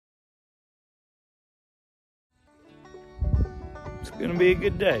going to be a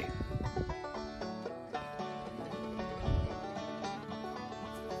good day.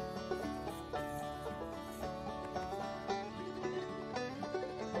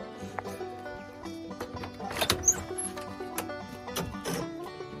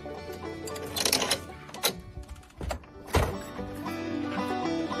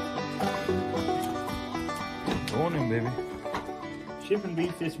 Morning, baby. Shipping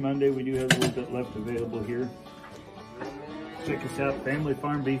beef this Monday. We do have a little bit left available here. Check us out,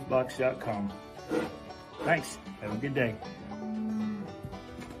 familyfarmbeefbox.com. Thanks. Have a good day.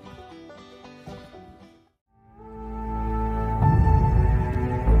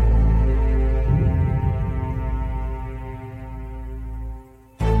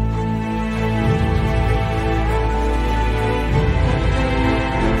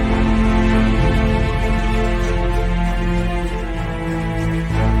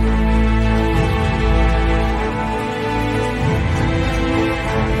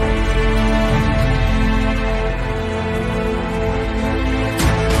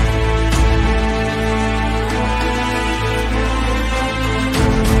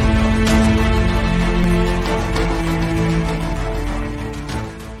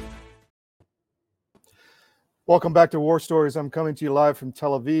 Welcome back to War Stories. I'm coming to you live from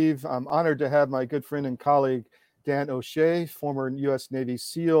Tel Aviv. I'm honored to have my good friend and colleague, Dan O'Shea, former U.S. Navy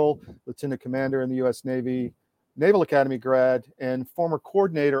SEAL, Lieutenant Commander in the U.S. Navy Naval Academy grad, and former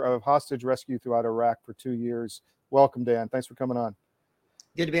coordinator of hostage rescue throughout Iraq for 2 years. Welcome, Dan. Thanks for coming on.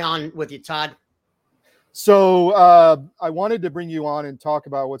 Good to be on with you, Todd. So I wanted to bring you on and talk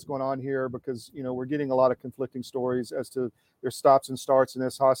about what's going on here because, you know, we're getting a lot of conflicting stories as to their stops and starts in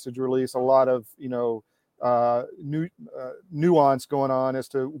this hostage release, a lot of, nuance going on as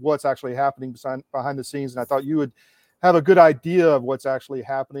to what's actually happening behind the scenes. And I thought you would have a good idea of what's actually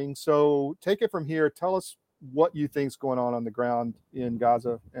happening. So take it from here. Tell us what you think is going on the ground in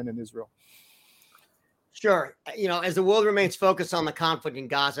Gaza and in Israel. Sure. You know, as the world remains focused on the conflict in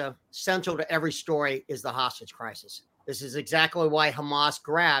Gaza, central to every story is the hostage crisis. This is exactly why Hamas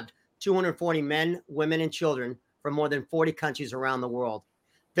grabbed 240 men, women, and children from more than 40 countries around the world.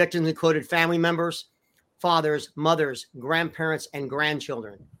 Victims included family members, fathers, mothers, grandparents, and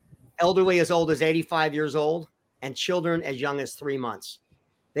grandchildren, elderly as old as 85 years old, and children as young as 3 months.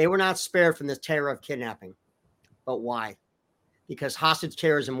 They were not spared from this terror of kidnapping. But why? Because hostage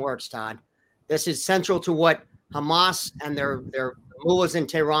terrorism works, Todd. This is central to what Hamas and their mullahs in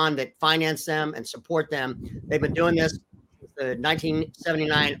Tehran that finance them and support them. They've been doing this since the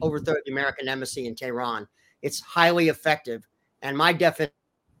 1979 overthrow of the American embassy in Tehran. It's highly effective. And my definition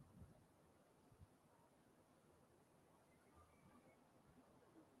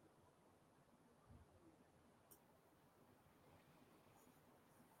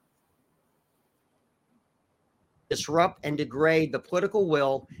disrupt and degrade the political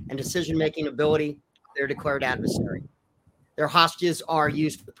will and decision-making ability of their declared adversary. Their hostages are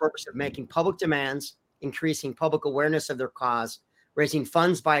used for the purpose of making public demands, increasing public awareness of their cause, raising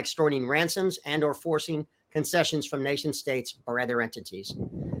funds by extorting ransoms and or forcing concessions from nation states or other entities.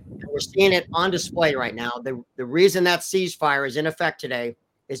 And we're seeing it on display right now. The reason that ceasefire is in effect today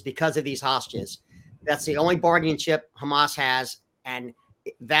is because of these hostages. That's the only bargaining chip Hamas has, and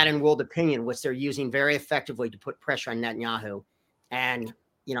that and world opinion, which they're using very effectively to put pressure on Netanyahu. And,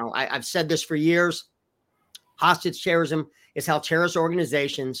 you know, I've said this for years. Hostage terrorism is how terrorist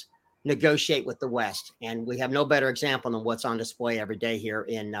organizations negotiate with the West. And we have no better example than what's on display every day here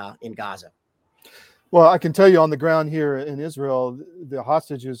in Gaza. Well, I can tell you on the ground here in Israel, the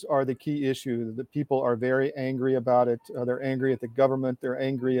hostages are the key issue. The people are very angry about it. They're angry at the government. They're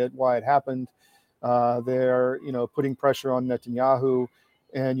angry at why it happened. They're, putting pressure on Netanyahu.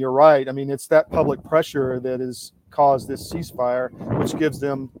 And you're right. I mean, it's that public pressure that has caused this ceasefire, which gives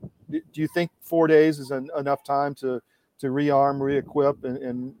them, do you think 4 days is enough time to rearm, re-equip,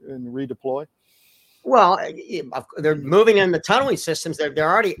 and redeploy? Well, they're moving in the tunneling systems. They're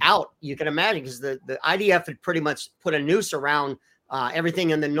already out, you can imagine, because the IDF had pretty much put a noose around everything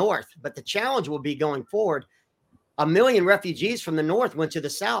in the north. But the challenge will be going forward. 1 million refugees from the north went to the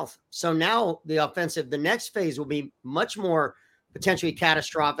south. So now the offensive, the next phase will be much more potentially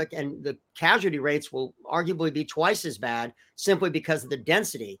catastrophic, and the casualty rates will arguably be twice as bad simply because of the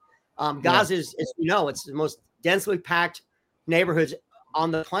density. Gaza is, as you know, it's the most densely packed neighborhoods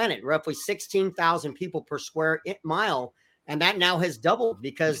on the planet, roughly 16,000 people per square mile. And that now has doubled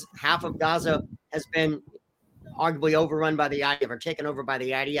because half of Gaza has been arguably overrun by the IDF or taken over by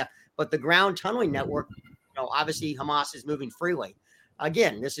the IDF. But the ground tunneling network, obviously Hamas is moving freely.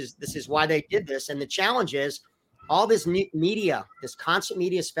 Again, this is why they did this. And the challenge is all this media, this constant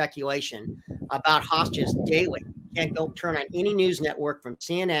media speculation about hostages daily. can't go turn on any news network from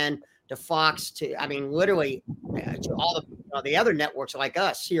CNN to Fox to, I mean, literally to all the other networks like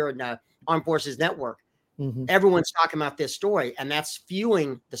us here in the Armed Forces Network. Mm-hmm. Everyone's talking about this story, and that's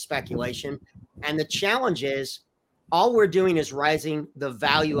fueling the speculation. And the challenge is all we're doing is raising the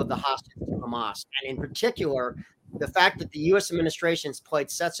value of the hostage to Hamas. And in particular, the fact that the U.S. administration has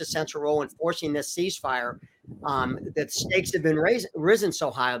played such a central role in forcing this ceasefire, that stakes have been risen so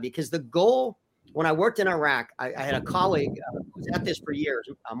high, because the goal, when I worked in Iraq, I had a colleague who was at this for years,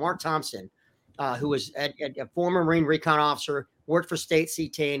 Mark Thompson, who was a former Marine recon officer, worked for State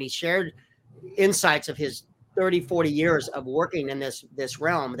CT, and he shared insights of his 30, 40 years of working in this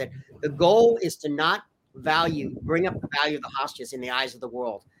realm, that the goal is to not bring up the value of the hostages in the eyes of the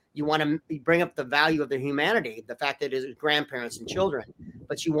world. You want to bring up the value of their humanity, the fact that it is grandparents and children,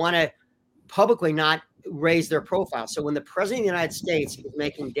 but you want to publicly not raise their profile. So when the president of the United States is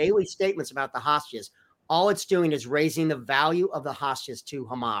making daily statements about the hostages, all it's doing is raising the value of the hostages to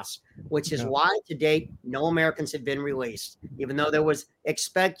Hamas, which is why to date, no Americans have been released, even though there was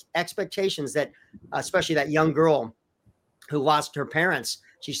expectations that, especially that young girl who lost her parents.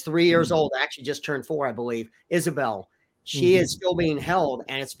 She's 3 years old, actually just turned 4, I believe, Isabel. She is still being held,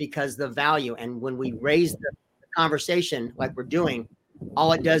 and it's because the value. And when we raise the conversation like we're doing,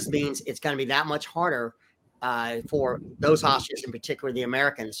 all it does means it's going to be that much harder for those hostages, in particular the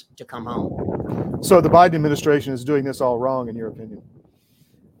Americans, to come home. So the Biden administration is doing this all wrong, in your opinion?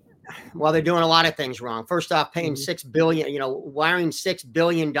 Well, they're doing a lot of things wrong. First off, paying $6 billion, wiring $6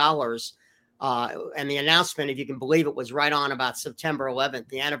 billion. And the announcement, if you can believe it, was right on about September 11th,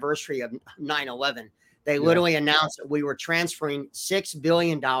 the anniversary of 9/11. They literally announced that we were transferring $6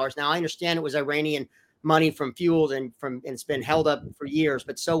 billion. Now, I understand it was Iranian money from fuels and it's been held up for years,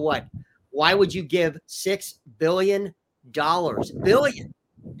 but so what? Why would you give $6 billion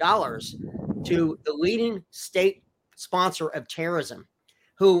to the leading state sponsor of terrorism,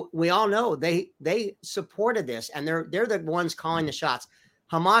 who we all know they supported this, and they're the ones calling the shots?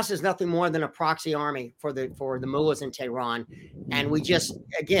 Hamas is nothing more than a proxy army for the mullahs in Tehran. And we just,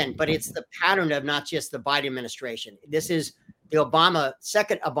 again, but it's the pattern of not just the Biden administration. This is the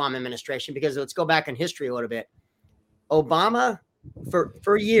second Obama administration, because let's go back in history a little bit. Obama,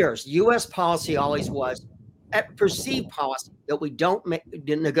 for years, U.S. policy always was, perceived policy, that we don't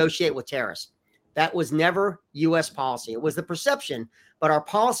negotiate with terrorists. That was never U.S. policy. It was the perception, but our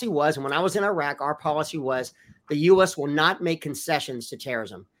policy was, and when I was in Iraq, our policy was, the U.S. will not make concessions to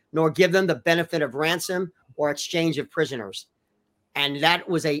terrorism, nor give them the benefit of ransom or exchange of prisoners. And that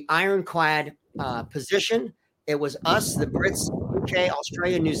was an ironclad position. It was us, the Brits, UK,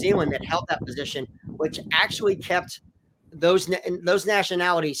 Australia, New Zealand, that held that position, which actually kept those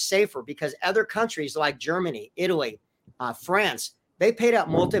nationalities safer, because other countries like Germany, Italy, France, they paid out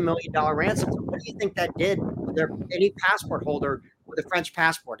multi-million-dollar ransoms. What do you think that did with any passport holder with a French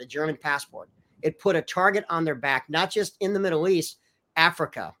passport, a German passport? It put a target on their back, not just in the Middle East,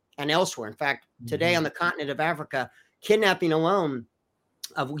 Africa, and elsewhere. In fact, today on the continent of Africa, kidnapping alone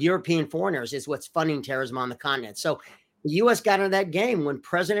of European foreigners is what's funding terrorism on the continent. So the U.S. got into that game when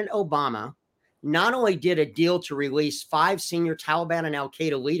President Obama not only did a deal to release 5 senior Taliban and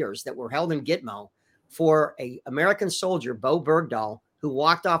al-Qaeda leaders that were held in Gitmo for an American soldier, Bo Bergdahl, who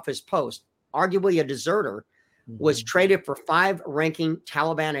walked off his post, arguably a deserter, was traded for 5 ranking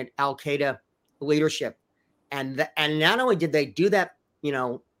Taliban and al-Qaeda leadership. And not only did they do that,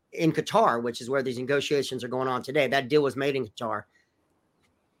 in Qatar, which is where these negotiations are going on today, that deal was made in Qatar.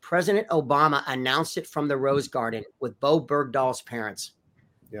 President Obama announced it from the Rose Garden with Bo Bergdahl's parents.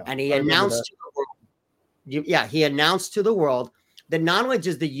 Yeah, and he announced to the world that not only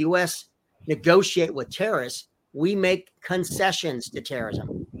does the U.S. negotiate with terrorists, we make concessions to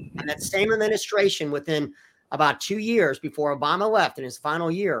terrorism. And that same administration, within about 2 years before Obama left in his final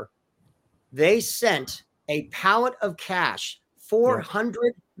year, they sent a pallet of cash, $400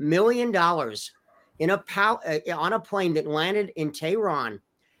 million, on a plane that landed in Tehran.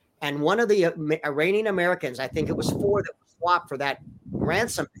 And one of the Iranian Americans, I think it was 4 that was swapped for that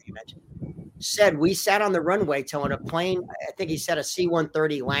ransom payment, said we sat on the runway till a plane, I think he said a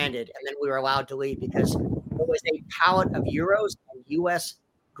C-130 landed, and then we were allowed to leave, because it was a pallet of euros and U.S.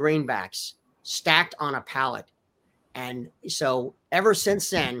 greenbacks stacked on a pallet. And so ever since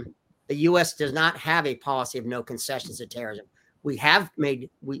then, the U.S. does not have a policy of no concessions to terrorism. We've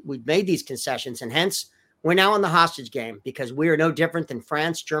made these concessions, and hence we're now in the hostage game, because we are no different than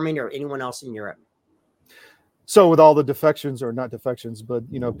France, Germany, or anyone else in Europe. So with all the defections, or not defections, but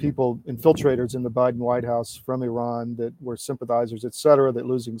people, infiltrators in the Biden White House from Iran that were sympathizers, et cetera, that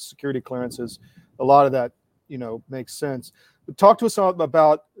losing security clearances, a lot of that makes sense. But talk to us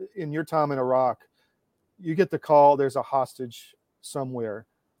about, in your time in Iraq, you get the call, there's a hostage somewhere.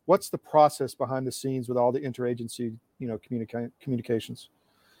 What's the process behind the scenes with all the interagency, communications?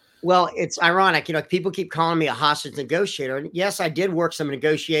 Well, it's ironic, people keep calling me a hostage negotiator. And yes, I did work some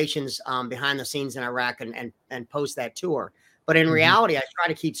negotiations behind the scenes in Iraq and post that tour. But in reality, I try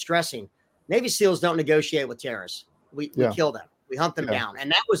to keep stressing Navy SEALs don't negotiate with terrorists. We kill them. We hunt them down. And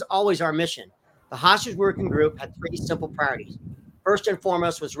that was always our mission. The hostage working group had 3 simple priorities. First and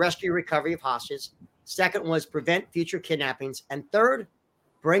foremost was rescue recovery of hostages. Second was prevent future kidnappings. And third,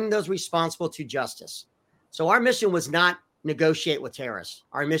 bring those responsible to justice. So our mission was not negotiate with terrorists.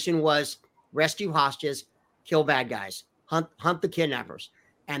 Our mission was rescue hostages, kill bad guys, hunt the kidnappers.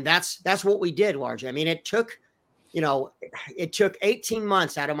 And that's what we did largely. I mean, it took 18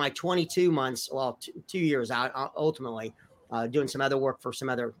 months out of my 22 months, well, 2 years out, ultimately, doing some other work for some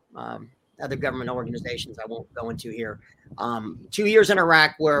other government organizations I won't go into here. 2 years in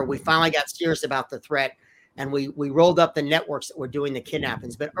Iraq where we finally got serious about the threat, and we rolled up the networks that were doing the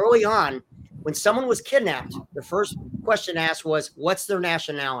kidnappings. But early on, when someone was kidnapped, the first question asked was, what's their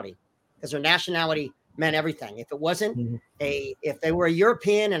nationality? Because their nationality meant everything. If it wasn't if they were a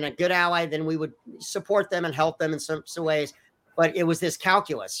European and a good ally, then we would support them and help them in some ways. But it was this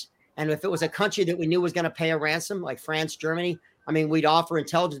calculus. And if it was a country that we knew was going to pay a ransom, like France, Germany, I mean, we'd offer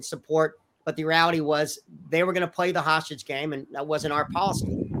intelligence support. But the reality was they were going to play the hostage game, and that wasn't our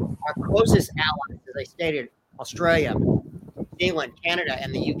policy. Our closest allies, as I stated, Australia, New Zealand, Canada,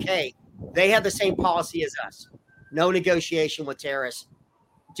 and the UK, they had the same policy as us. No negotiation with terrorists,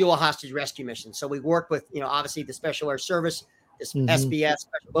 do a hostage rescue mission. So we worked with, obviously the Special Air Service, this SBS,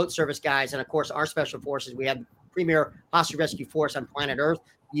 Special Boat Service guys, and of course our special forces. We had the premier hostage rescue force on planet Earth.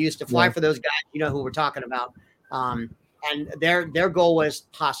 We used to fly for those guys, who we're talking about. And their goal was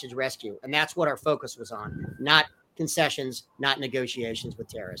hostage rescue. And that's what our focus was on, not concessions, not negotiations with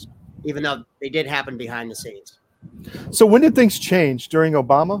terrorists, even though they did happen behind the scenes. So when did things change during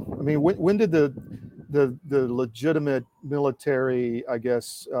Obama? I mean, when did the legitimate military, I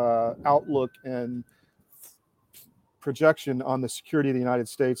guess, outlook and projection on the security of the United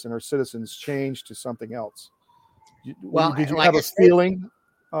States and our citizens change to something else? Did you have a feeling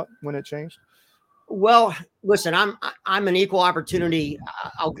when it changed? Well, listen, I'm an equal opportunity.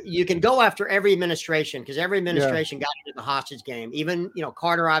 You can go after every administration because every administration got into the hostage game. Even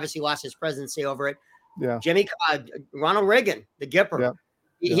Carter obviously lost his presidency over it. Yeah, Ronald Reagan, the Gipper.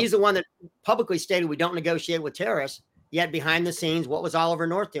 Yeah. He's the one that publicly stated we don't negotiate with terrorists. Yet behind the scenes, what was Oliver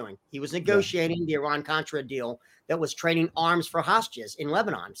North doing? He was negotiating the Iran-Contra deal that was trading arms for hostages in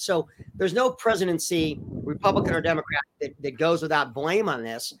Lebanon. So there's no presidency, Republican or Democrat, that goes without blame on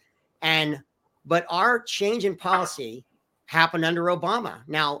this. But our change in policy happened under Obama.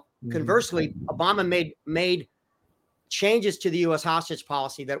 Now, conversely, Obama made changes to the U.S. hostage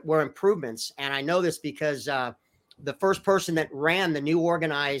policy that were improvements. And I know this because the first person that ran the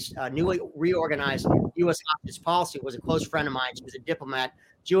newly reorganized U.S. hostage policy was a close friend of mine. She was a diplomat,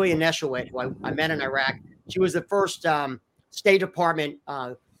 Julia Neshowit, who I met in Iraq. She was the first State Department,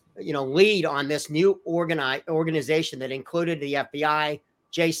 lead on this new organization that included the FBI,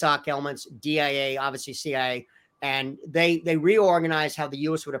 JSOC elements, DIA, obviously CIA, and they reorganized how the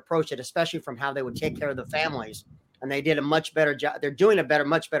U.S. would approach it, especially from how they would take care of the families. And they did a much better job. They're doing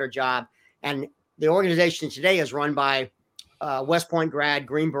much better job. And the organization today is run by West Point grad,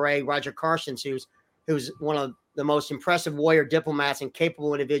 Green Beret, Roger Carstens, who's one of the most impressive warrior diplomats and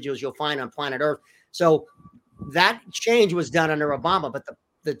capable individuals you'll find on planet Earth. So that change was done under Obama. But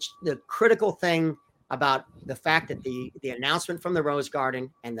the critical thing about the fact that the announcement from the Rose Garden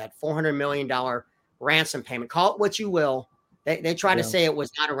and that $400 million ransom payment, call it what you will, they try to say it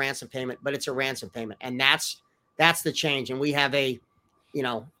was not a ransom payment, but it's a ransom payment. And that's the change. And we have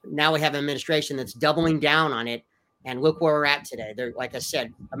now we have an administration that's doubling down on it. And look where we're at today. They're, like I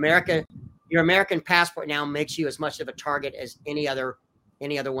said, your American passport now makes you as much of a target as any other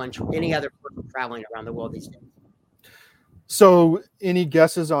person traveling around the world these days. So any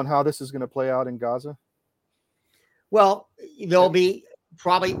guesses on how this is going to play out in Gaza? Well, there'll be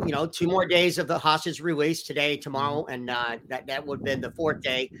probably, 2 more days of the hostage release today, tomorrow, and that would have been the 4th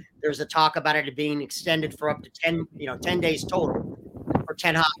day. There's a talk about it being extended for up to 10 days total for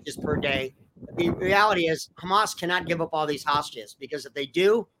 10 hostages per day. The reality is Hamas cannot give up all these hostages because if they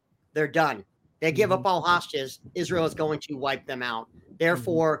do, they're done. They give up all hostages, Israel is going to wipe them out.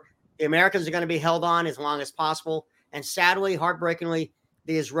 Therefore, the Americans are going to be held on as long as possible. And sadly, heartbreakingly,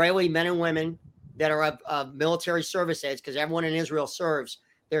 the Israeli men and women that are of military service age, because everyone in Israel serves,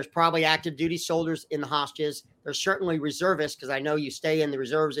 there's probably active duty soldiers in the hostages. There's certainly reservists, because I know you stay in the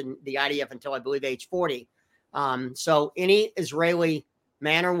reserves in the IDF until I believe age 40. So any Israeli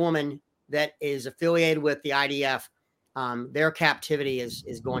man or woman that is affiliated with the IDF, their captivity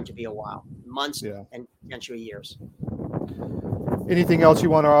is going to be a while, months and potentially years. Anything else you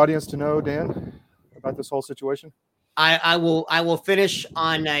want our audience to know, Dan, about this whole situation? I will finish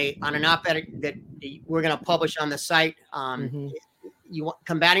on an op-ed that we're going to publish on the site.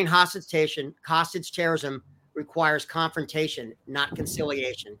 Combating hostage terrorism requires confrontation, not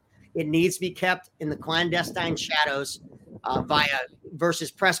conciliation. It needs to be kept in the clandestine shadows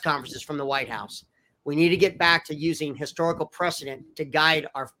versus press conferences from the White House. We need to get back to using historical precedent to guide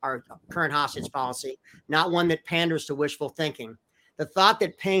our current hostage policy, not one that panders to wishful thinking. The thought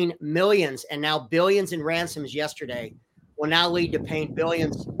that paying millions and now billions in ransoms yesterday will now lead to paying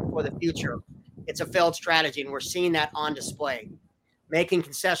billions for the future. It's a failed strategy, and we're seeing that on display. Making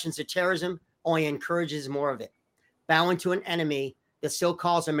concessions to terrorism only encourages more of it. Bowing to an enemy that still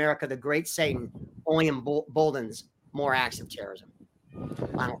calls America the Great Satan only emboldens more acts of terrorism.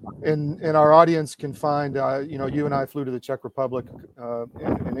 And our audience can find, you and I flew to the Czech Republic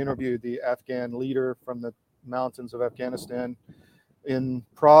and interviewed the Afghan leader from the mountains of Afghanistan in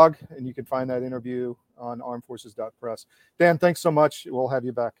Prague, and you can find that interview on armedforces.press. Dan, thanks so much. We'll have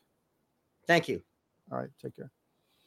you back. Thank you. All right, take care.